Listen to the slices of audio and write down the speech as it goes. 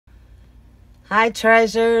Hi,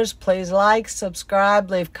 treasures. Please like, subscribe,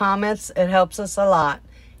 leave comments. It helps us a lot.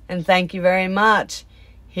 And thank you very much.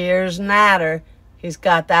 Here's Nader. He's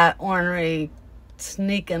got that ornery,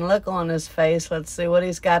 sneaking look on his face. Let's see what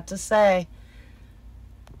he's got to say.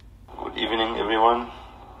 Good evening, everyone.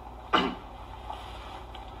 Can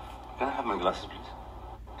I have my glasses, please?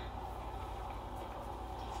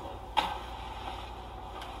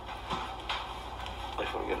 I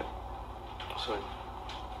forget it.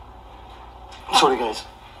 Sorry, guys.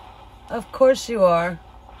 Of course you are.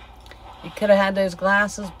 You could have had those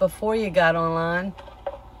glasses before you got online.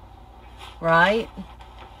 Right?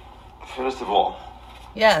 First of all,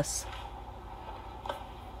 yes.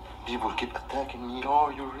 People keep attacking me. Oh,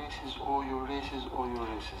 you're racist. Oh, you're racist. Oh, you're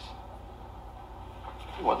racist.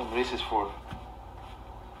 What I'm racist for?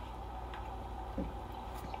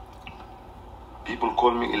 People call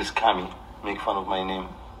me Elshamy, make fun of my name.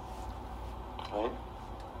 Right?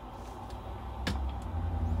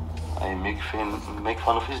 I make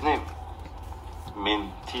fun of his name.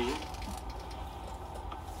 Minty,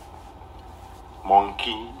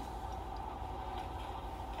 monkey.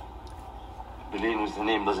 Believing with the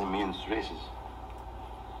name doesn't mean it's racist.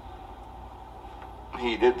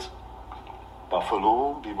 He did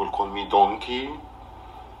buffalo. People call me donkey.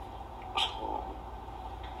 So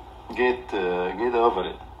get over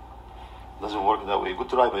it. Doesn't work that way. Good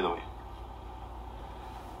try, by the way.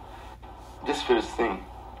 This first thing,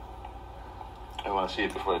 I want to see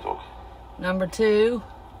it before I talk. Number two,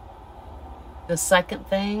 the second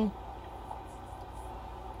thing.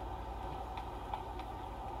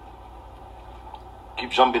 Keep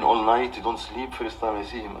jumping all night. You don't sleep. First time I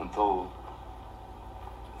see him until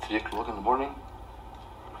 3 o'clock in the morning.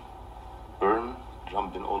 Burn,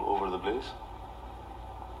 jumping all over the place.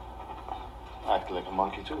 Act like a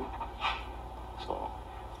monkey too. So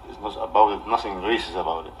it's not about it. Nothing racist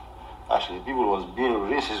about it. Actually, people was being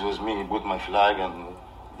racist with me with my flag, and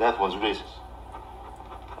that was racist.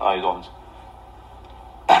 I don't.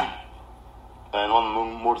 And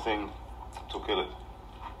one more thing to kill it.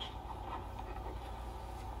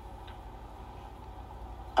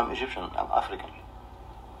 I'm Egyptian. I'm African.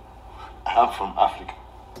 I'm from Africa.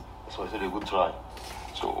 That's why I said a good try.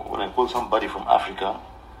 So when I call somebody from Africa,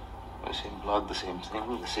 the same blood, the same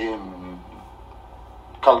thing, the same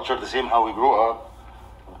culture, the same how we grow up.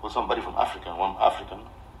 When somebody from Africa, one African,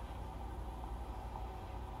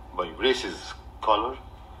 by racist color,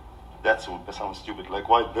 that sounds stupid. Like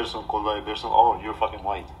white person called white person, oh, you're fucking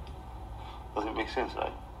white. Doesn't make sense,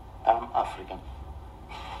 right? I'm African.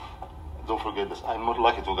 Don't forget this. I'm not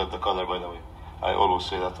lucky to get the color, by the way. I always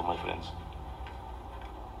say that to my friends.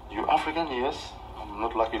 You're African, yes. I'm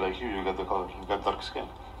not lucky like you. You got the color. You got dark skin.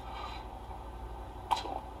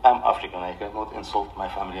 So I'm African. I cannot insult my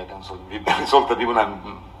family. I can insult the people.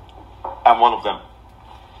 I'm one of them.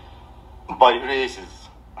 By races.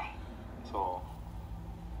 So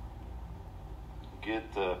get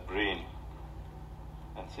a brain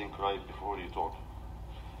and think right before you talk.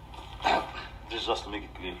 This is just to make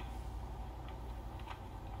it clear.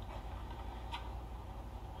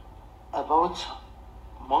 About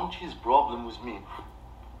Monchi's problem with me.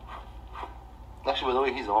 Actually, by the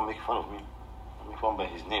way, he's the one making fun of me. I make fun by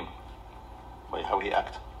his name, by how he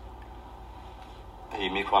acts. He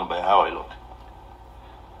make fun by how I look.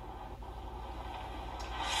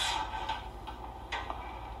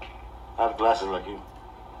 I have glasses like you,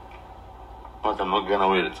 but I'm not gonna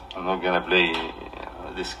wear it. I'm not gonna play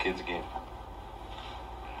this kid's game.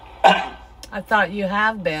 I thought you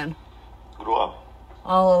have been. Grow up.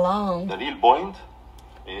 All along. The real point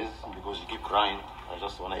is, because you keep crying, I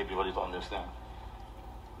just want everybody to understand.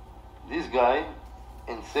 This guy,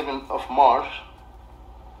 in 7th of March,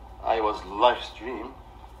 I was live stream.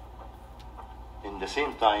 In the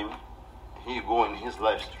same time, he go in his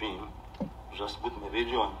live stream, just put my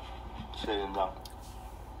video and say it down.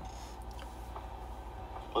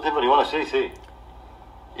 Whatever you want to say, say.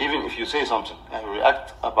 Even if you say something and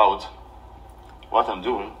react about what I'm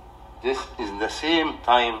doing, this is the same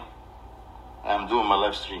time I'm doing my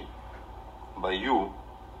live stream. By you,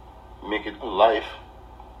 make it live,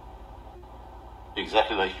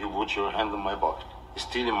 exactly like you put your hand in my pocket.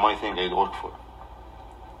 Stealing my thing I work for.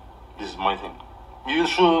 This is my thing. You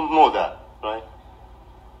should know that, right?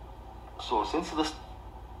 So since this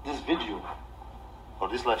video or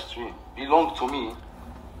this live stream belongs to me,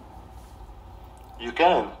 you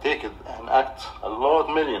can take it and act a lot,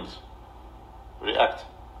 millions. React.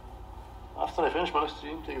 After I finish my live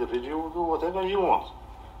stream, take the video, do whatever you want.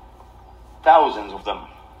 Thousands of them.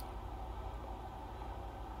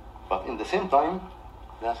 But in the same time,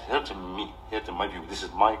 that's hurting me, hurting my view. This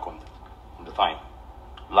is my content in the time.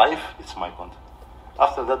 life, it's my content.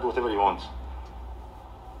 After that, do whatever you want.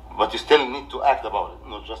 But you still need to act about it,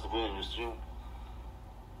 not just put it in your stream.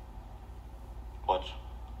 Watch.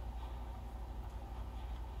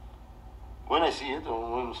 When I see it,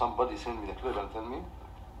 or when somebody sends me the clip and tell me,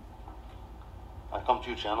 I come to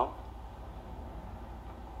your channel,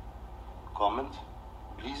 comment,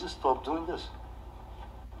 please stop doing this.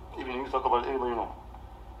 Even if you talk about anybody you know.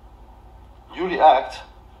 You react,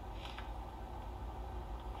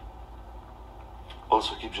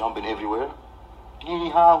 also keep jumping everywhere,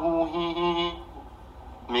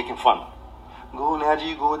 making fun. Go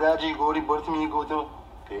Naji, go Daji, go report me, go to...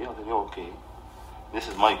 Okay, I'll tell you, okay, this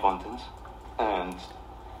is my content, and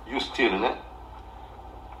you stealing it,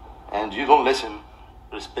 and you don't listen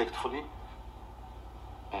respectfully,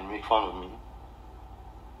 and make fun of me.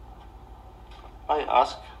 I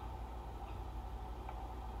ask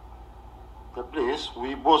the place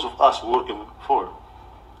we both of us working for,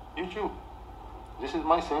 YouTube. This is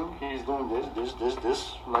my thing, he is doing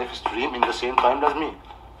this live stream in the same time as me.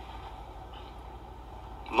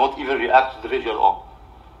 Not even react to the video at all.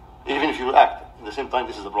 Even if you react at the same time,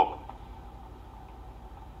 this is the problem.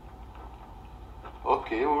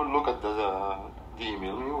 Okay, we'll look at the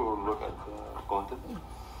email, we will look at the content.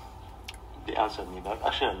 They answered me back.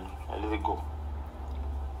 Actually, I let it go.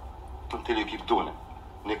 Until you keep doing it.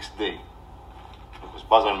 Next day. Because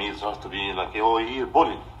bother me, it starts to be like, oh, here,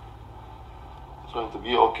 bully. Trying to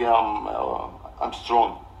be, okay, I'm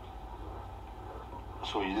strong.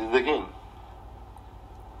 So you did it again.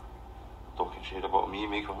 Talking shit about me,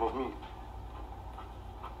 make fun of me.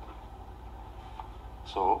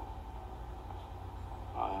 So,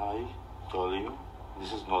 I tell you,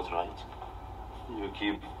 this is not right. You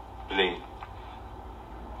keep playing.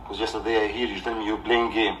 Because yesterday I hear you tell me you're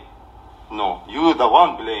playing game. No, you're the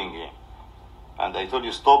one playing game. And I told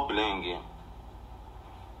you stop playing game.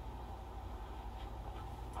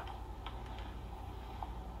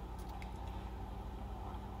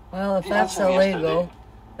 Well, if that's illegal,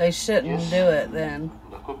 they shouldn't do it then.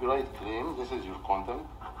 The copyright claim, this is your content.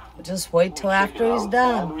 Just wait till after he's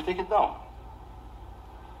done. And we take it down.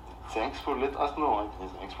 Thanks for letting us know.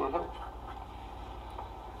 Thanks for help.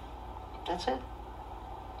 That's it.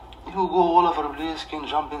 You go all over the place, can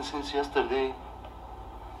jump in since yesterday.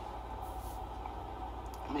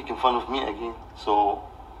 Making fun of me again. So,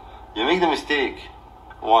 you make the mistake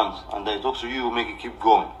once, and I talk to you, make it keep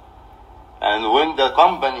going. And when the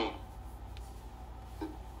company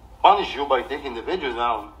punish you by taking the videos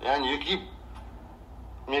down, and you keep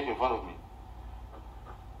making fun of me,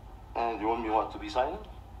 and you want me what, to be silent?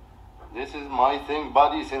 This is my thing,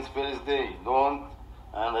 buddy, since first day. Don't,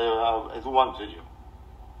 and I do one video.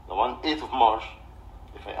 The one 8th of March,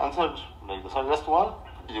 if I answered like the last one,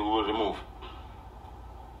 you will remove.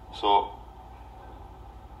 So,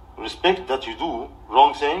 respect that you do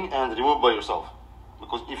wrong thing and remove by yourself.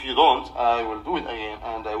 Because if you don't, I will do it again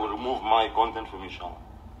and I will remove my content from your channel.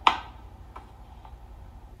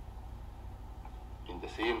 In the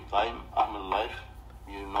same time, I'm in life,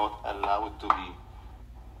 you're not allowed to be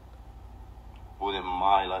putting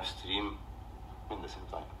my live stream in the same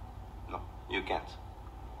time. No, you can't.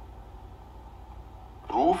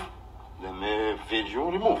 Proof, the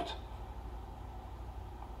video removed.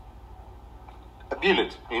 Appeal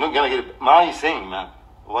it. You're not gonna get it. My saying, man,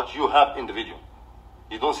 what you have in the video.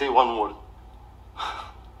 You don't say one word.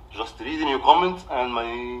 Just read in your comments and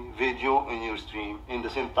my video in your stream in the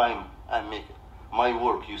same time and make it. My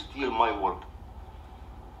work, you steal my work.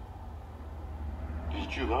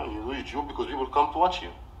 YouTube, huh? You do YouTube because people come to watch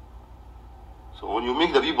you. So when you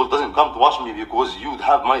make the people doesn't come to watch me because you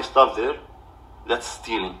have my stuff there, that's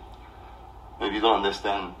stealing. Maybe you don't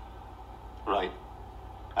understand right.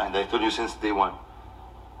 And I told you since day one.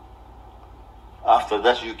 After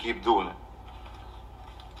that, you keep doing it.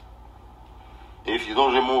 If you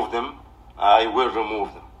don't remove them, I will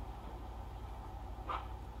remove them.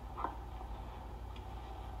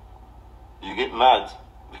 You get mad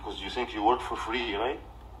because you think you work for free, right?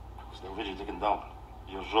 Because the video taken down.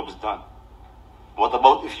 Your job is done. What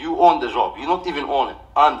about if you own the job? You don't even own it.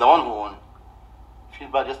 I'm the one who owns it. Feel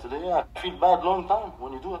bad yesterday? Yeah, I feel bad long time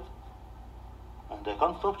when you do it. And I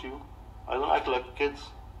can't talk to you. I don't act like kids.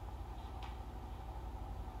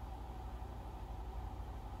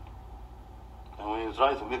 And when you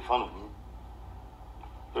try to make fun of me,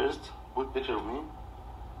 first put picture of me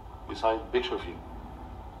beside picture of you.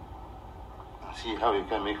 And see how you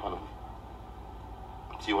can make fun of me.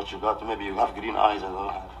 See what you got. Maybe you have green eyes, I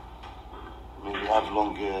don't have. Maybe you have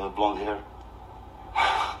long blonde hair.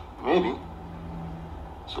 Maybe.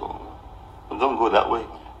 So, don't go that way.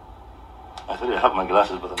 I thought I have my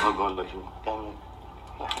glasses, but I'm not going like you. Can you?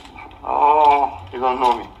 don't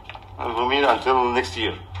know me. And from here until next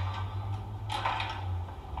year.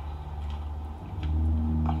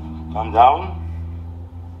 Calm down.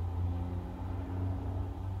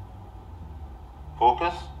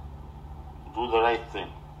 Focus. Do the right thing.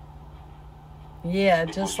 Yeah,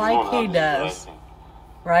 Because just you like know that he is the right does. thing.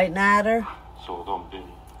 Right, Nader? So don't be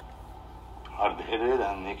hard-headed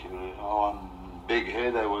and make you, I'm big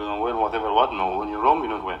head, I will win whatever what. No, when you're wrong, you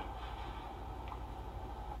don't win.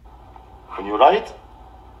 When you're right,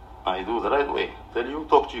 I do the right way. Tell you,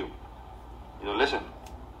 talk to you. You don't listen.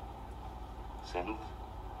 Send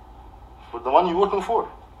for the one you're working for.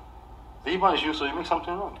 They punish you so you make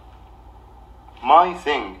something wrong. My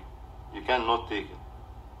thing, you cannot take it.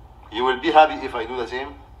 You will be happy if I do the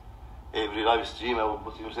same. Every live stream I will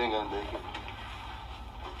put your thing and they keep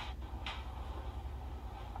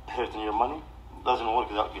hurting your money. Doesn't work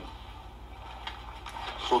that good.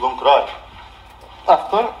 So don't cry.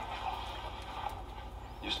 After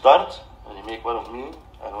you start and you make fun of me,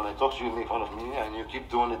 and when I talk to you, you make fun of me, and you keep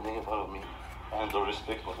doing it, making fun of me, and don't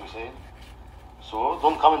respect what we say. So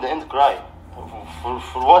don't come in the end cry.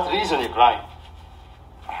 For what reason you crying?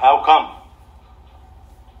 How come?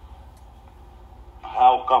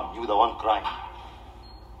 How come you the one crying?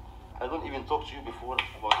 I don't even talk to you before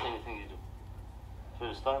about anything you do.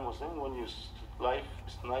 First time was then when you live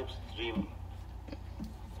snipes dream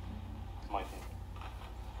my thing.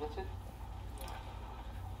 That's it.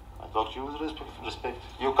 I talk to you with respect.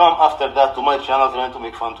 You come after that to my channel trying to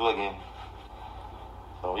make fun too again.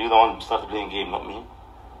 So you the one who started playing game, not me.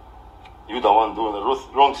 You the one doing the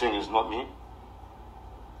wrong thing is not me.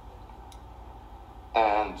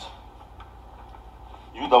 And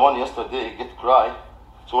you the one yesterday get cry.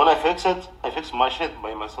 So when I fix it, I fix my shit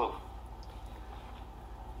by myself.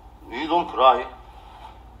 You don't cry.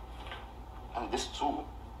 And this too,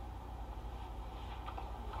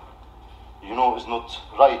 you know, is not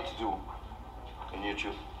right to do in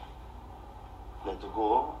YouTube. Let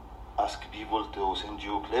go, ask people to send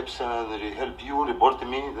you clips and they help you, report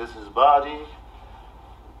me, this is bad.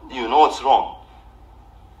 You know it's wrong.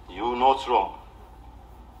 You know it's wrong.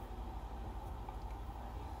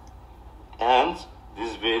 And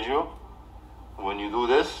this video, when you do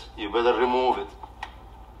this, you better remove it.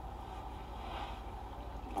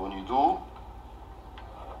 When you do,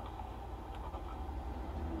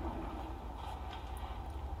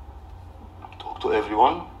 talk to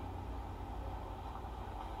everyone,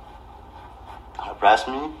 harass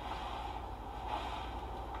me,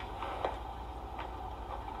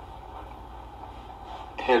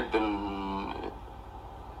 help them.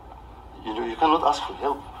 You know, you cannot ask for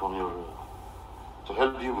help from your to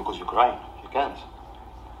help you because you're crying. You can't.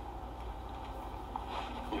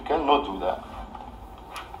 You cannot do that.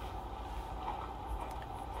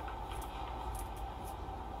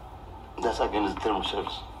 That's against the term of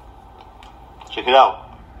service. Check it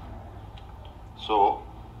out. So,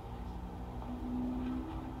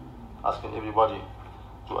 asking everybody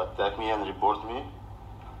to attack me and report me.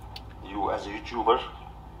 You as a YouTuber,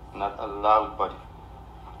 not allowed, buddy.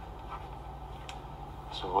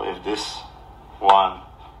 So if this one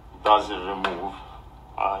doesn't remove,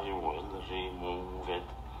 I will remove it.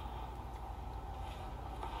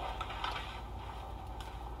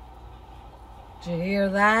 Did you hear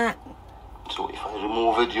that? So if I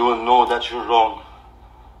remove it, you will know that you're wrong.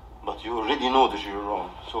 But you already know that you're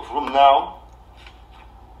wrong. So from now,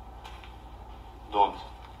 don't.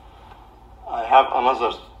 I have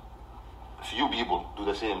another few people do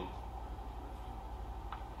the same.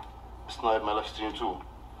 Snipe my live stream too.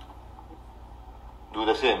 Do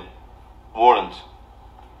the same. Warrant.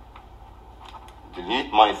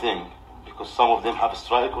 Delete my thing. Because some of them have a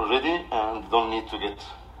strike already and don't need to get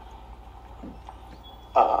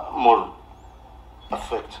more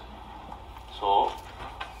effect. So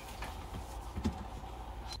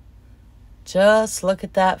Just look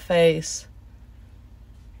at that face.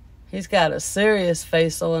 He's got a serious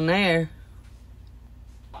face on there.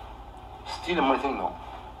 stealing my thing now.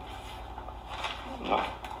 No.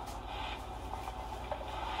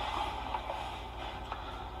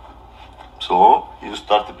 So you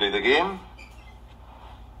start to play the game.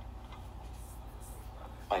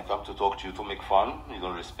 I come to talk to you to make fun. You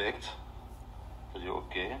don't respect. Tell you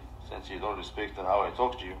okay. Since you don't respect how I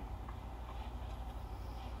talk to you,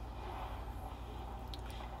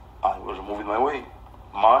 I will remove it my way.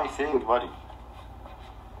 My thing, buddy.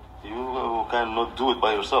 You cannot do it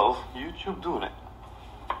by yourself. YouTube doing it.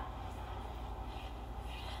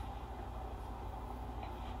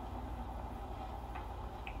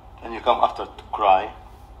 And you come after to cry.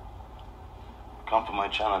 Come to my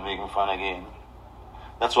channel making fun again.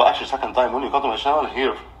 That's why actually second time when you come to my channel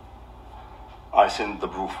here, I sent the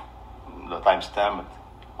proof, the timestamp.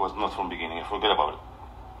 It was not from beginning. I forget about it.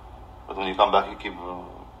 But when you come back, you keep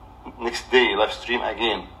next day live stream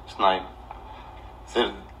again. Snipe.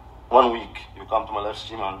 Third 1 week, you come to my live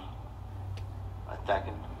stream and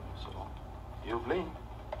attacking. So you're playing.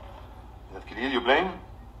 Is that clear? You're playing.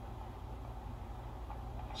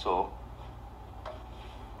 So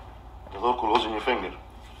the door closes in your finger,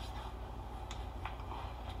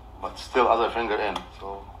 but still other finger in.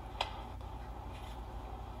 So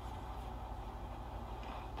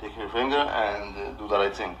take your finger and do the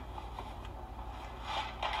right thing,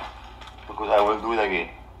 because I will do it again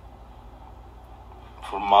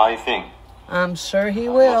for my thing. I'm sure he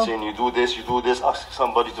I'm will. not saying you do this, ask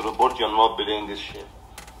somebody to report you. I'm not belaying this shit.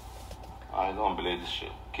 I don't belay this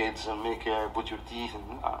shit. Kids and make put your teeth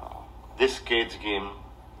in. This kids game,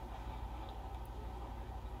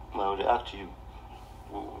 I will react to you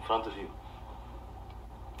in front of you.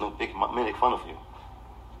 Not make fun of you.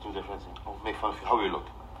 Two different things. I'll make fun of you, how you look.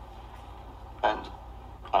 And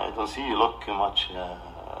I don't see you look much. Like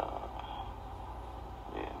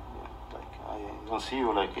I don't see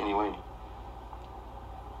you like anyway.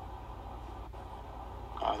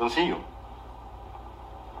 I don't see you.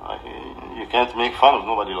 You can't make fun of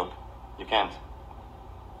nobody. Look, you can't.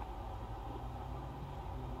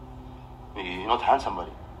 You're not handsome,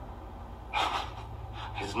 buddy.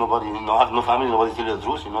 There's nobody, have no family, nobody tell you the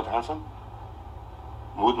truth. You're not handsome.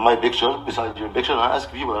 Put my picture beside your picture and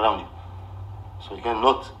ask people around you. So you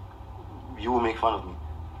cannot, you make fun of me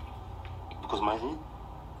because my thing,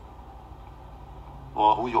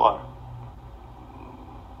 or who you are.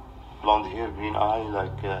 Blonde hair, green eye,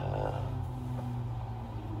 like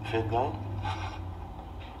fat guy.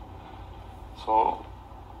 So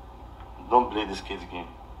don't play this kid's game.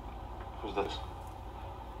 Who's this?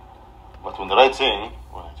 But when the right thing,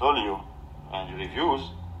 when I told you and you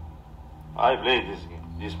refuse, I play this game.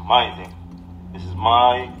 This is my thing. This is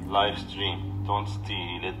my live stream. Don't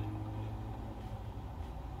steal it.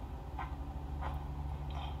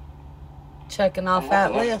 Checking off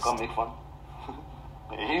that list. Come make fun.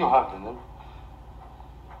 Here you have them.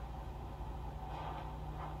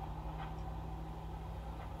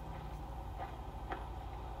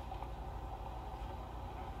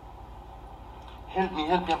 Help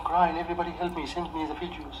me, I'm crying. Everybody help me, send me the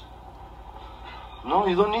videos. No,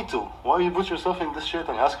 you don't need to. Why you put yourself in this shit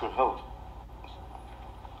and ask for help?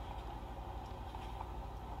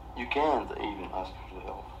 You can't even ask for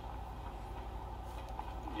help.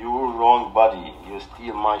 You're wrong, buddy. You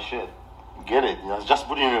steal my shit. Get it. Just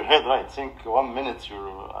put it in your head, right? Think 1 minute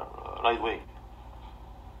you're right way.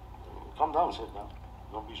 Calm down, sit down.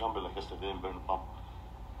 Don't be jumping like yesterday and burn the pump.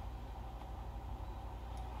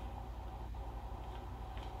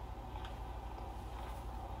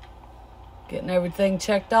 Getting everything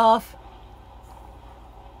checked off.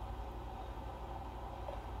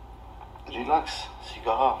 Relax,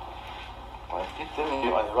 cigar. I keep telling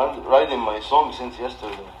you, I'm writing my song since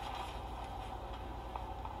yesterday.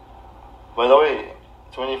 By the way,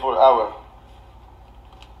 24-hour.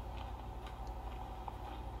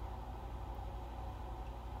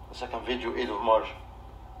 The second video, 8th of March.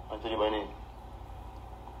 I tell you by name.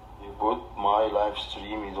 You put my live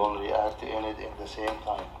stream, you don't react in it at the same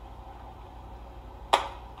time.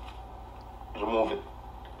 Remove it.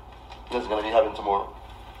 That's gonna be happening tomorrow.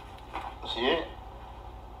 See it?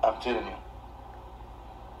 I'm telling you.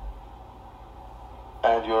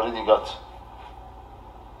 And you already got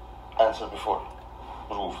answer before.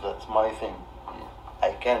 Proof. That's my thing.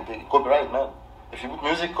 I can't take copyright, man. If you put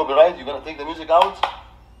music copyright, you're gonna take the music out.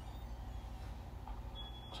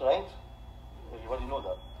 That's right. Everybody know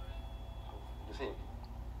that. The same.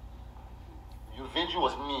 Your video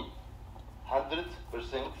was me.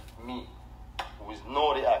 100% me. With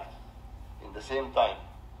no react in the same time.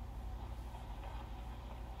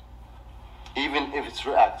 Even if it's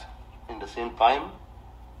react in the same time,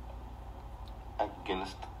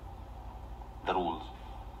 against the rules.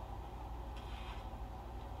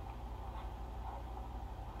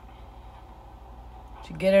 Did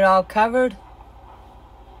you get it all covered?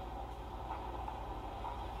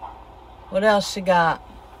 What else you got?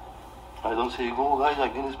 I don't say, go guys,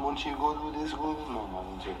 against Munchie, go do this, go do this. No, I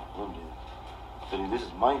don't say that. Don't do that. I tell you, this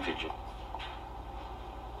is my picture.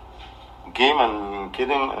 Game and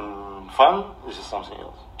kidding and fun, this is something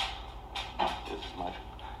else. This is my picture.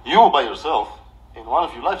 You by yourself, in one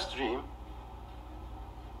of your live stream,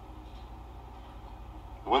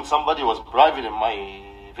 when somebody was private in my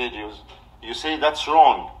videos, you say that's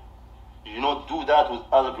wrong. You don't do that with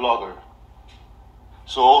other vlogger.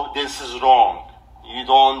 So this is wrong. You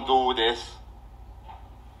don't do this.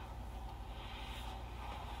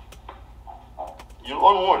 Your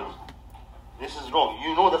own words. This is wrong.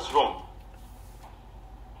 You know that's wrong.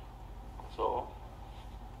 So,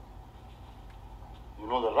 you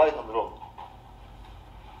know the right and the wrong.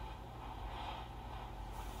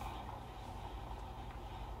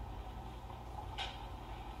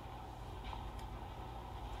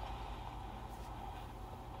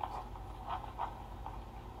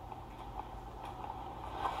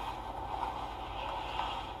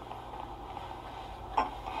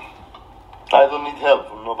 I don't need help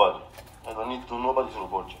from nobody. I don't need nobody to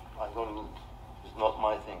report you. I don't need. It's not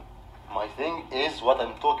my thing. My thing is what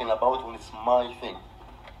I'm talking about when it's my thing.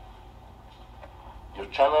 Your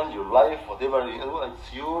channel, your life, whatever,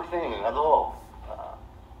 it's your thing at all.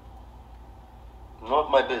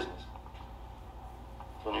 Not my business.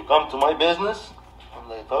 So when you come to my business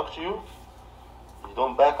and I talk to you, you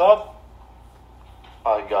don't back up,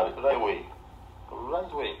 I got it right away.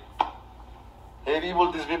 Right away. Hey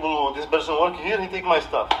people, this person work here, he take my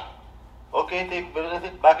stuff. Okay, take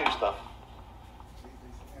back your stuff.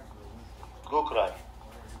 Go cry.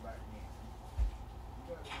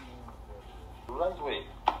 Right away.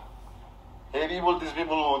 Hey people,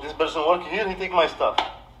 this person work here, he take my stuff.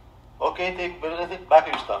 Okay, take back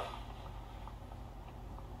your stuff.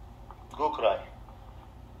 Go cry.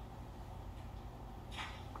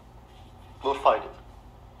 Go fight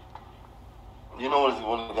it. You know where the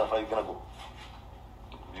gonna fight gonna go.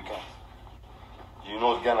 You can't. You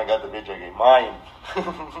know Ghana got the bitch again. Mine.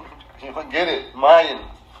 You don't get it. Mine.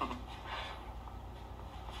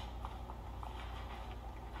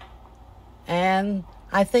 And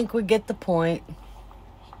I think we get the point.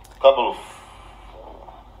 Couple of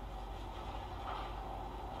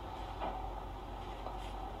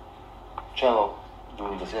channel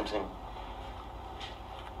doing the same thing.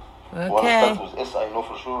 Okay. One start with S, I know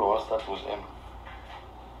for sure. One start with M.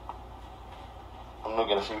 I'm not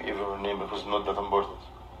gonna say every name because it's not that important.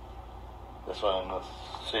 That's why I'm not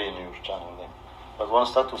saying your channel name. But one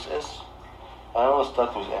start with S, I know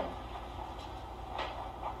start with M.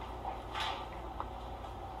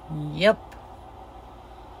 Yep.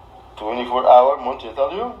 24-hour, Monty, I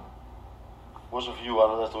tell you. Most of you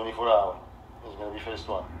are another 24-hour. It's gonna be first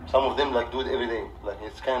one. Some of them like do it every day, like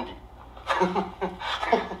it's candy.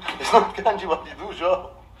 It's not candy what you do,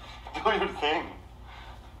 Joe. Do your thing.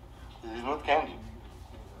 It's not candy.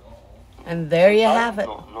 And there you have it.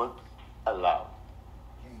 No, not allowed.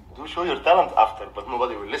 Do show your talent after, but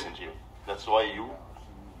nobody will listen to you. That's why you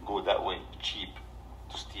go that way, cheap,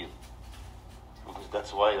 to steal. Because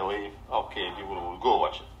that's why the way, okay, people will go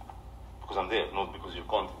watch it. Because I'm there, not because you're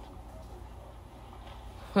content.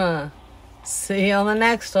 Huh. See you on the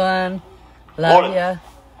next one. Love ya.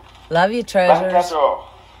 Love you, treasures. That's all.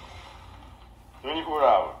 24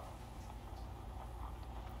 hours.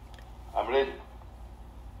 I'm ready.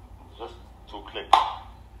 Just to click.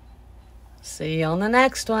 See you on the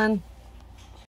next one.